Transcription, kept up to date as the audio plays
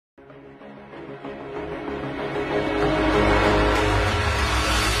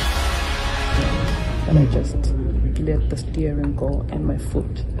just let the steering go and my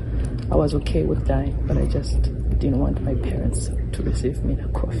foot. I was okay with dying, but I just didn't want my parents to receive me in a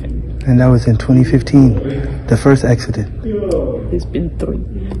coffin. And that was in 2015, the first accident. There's been 3.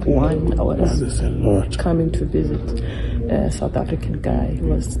 One, I was coming to visit a South African guy.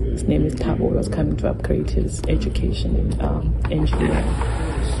 His name is Tabo. He was coming to upgrade his education in engineering.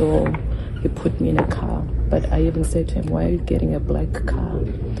 So he put me in a car. But I even said to him, why are you getting a black car?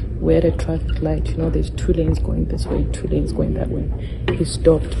 We're at a traffic light. You know, there's 2 lanes going this way, 2 lanes going that way. He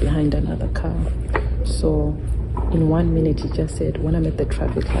stopped behind another car. So in 1 minute, he just said, when I'm at the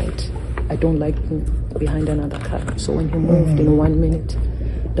traffic light, I don't like being behind another car. So when he moved in 1 minute,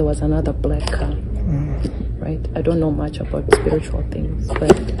 there was another black car. Right? I don't know much about spiritual things,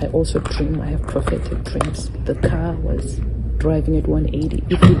 but I also dream. I have prophetic dreams. The car was driving at 180.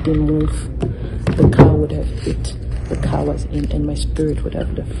 If it didn't move, the car would have hit. The car was in, and my spirit would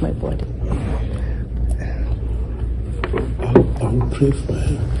have left my body. I will pray for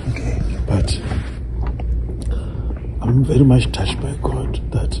her. Okay. But I'm very much touched by God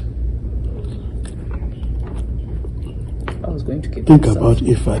that I was going to kill think myself. about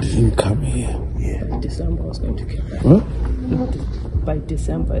if I didn't come here. Yeah. By December, I was going to kill myself. What? By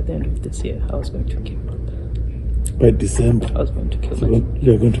December, at the end of this year, I was going to kill myself. By December, I was going to kill myself.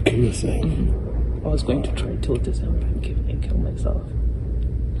 you're going to kill yourself. I was going to try till December and kill myself.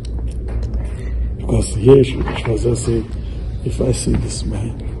 Because here she was just saying, if I see this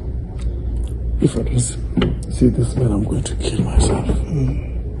man, if I don't see this man, I'm going to kill myself.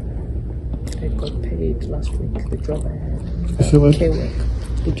 I got paid last week, the job I had. You see what? Care work.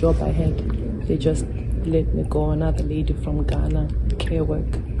 The job I had, they just let me go. Another lady from Ghana, care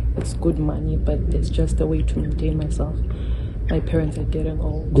work. It's good money, but it's just a way to maintain myself. My parents are getting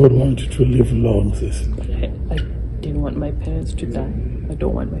old. God wants you to live long, sis. I didn't want my parents to die. I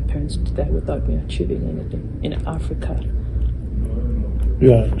don't want my parents to die without me achieving anything. In Africa,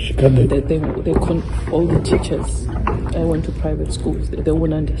 Yeah, she can't. they couldn't, all the teachers, I went to private schools, they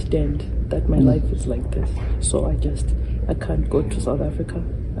wouldn't understand that my life is like this. So I can't go to South Africa.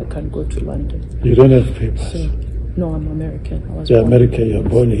 I can't go to London. You don't have papers. So, no, I'm American. I was You're born American, you're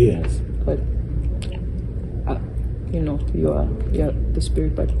born here. Yes, but you know, you are the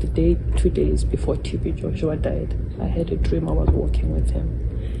spirit. But 2 days before TB Joshua died, I had a dream. I was walking with him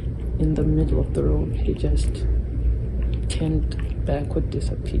in the middle of the road. He just turned backward,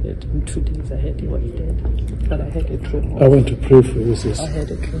 disappeared. In 2 days ahead, he was dead. But I had a dream. I want to pray for you, sis. I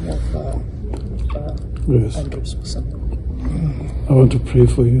had a dream of Yes. ANDRIES or something. I want to pray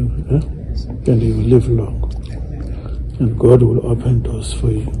for you, Yes. and you will live long. And God will open doors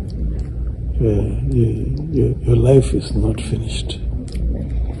for you. Your life is not finished.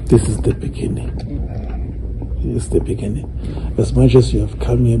 This is the beginning. It's the beginning. As much as you have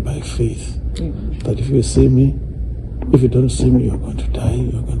come here by faith, that if you see me, if you don't see me, you're going to die,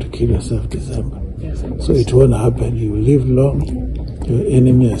 you're going to kill yourself December. Yes, So it won't happen. You will live long. Your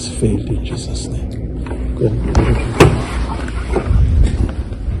enemy has failed in Jesus' name. Go on.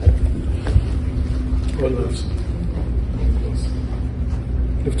 Orland,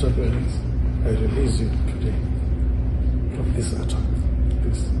 lift up your hands. I release you today from this attack.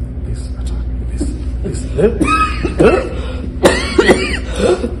 This attack. This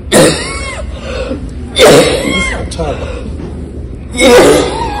attack.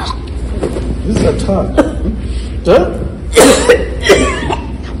 This attack.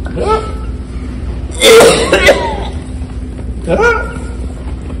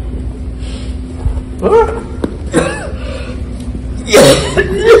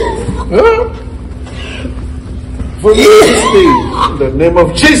 For this thing, in the name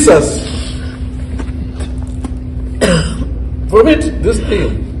of Jesus. Vomit this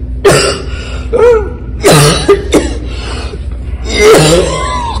thing.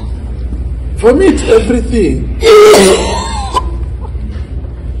 Vomit everything.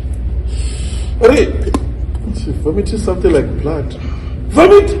 She vomited something like blood.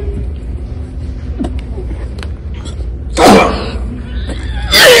 Vomit!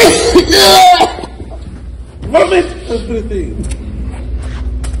 Vomit everything.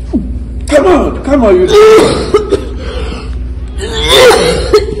 Come on, you.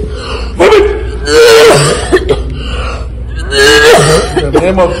 Vomit! In the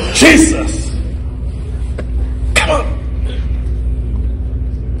name of Jesus. Come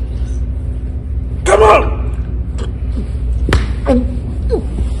on.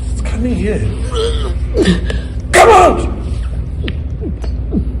 It's coming here. Come on.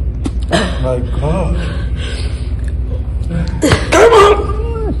 My God. Come on.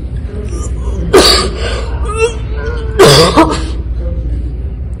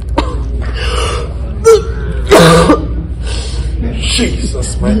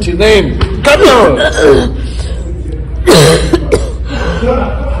 your name? Come on!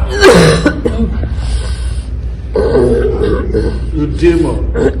 You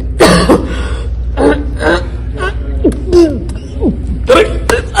demon.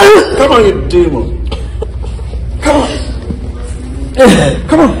 Come on, you demon. Come on.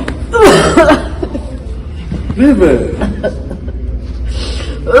 Come on. Leave it.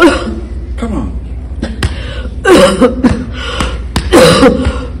 Come on.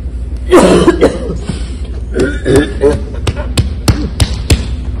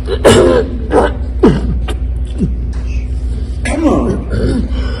 Come on.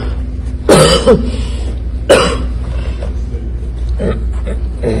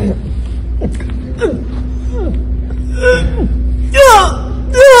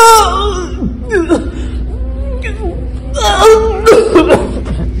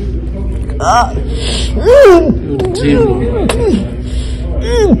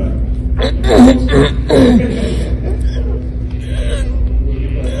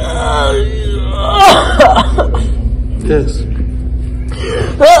 Yes.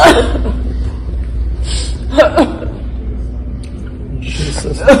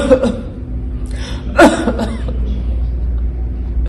 Jesus.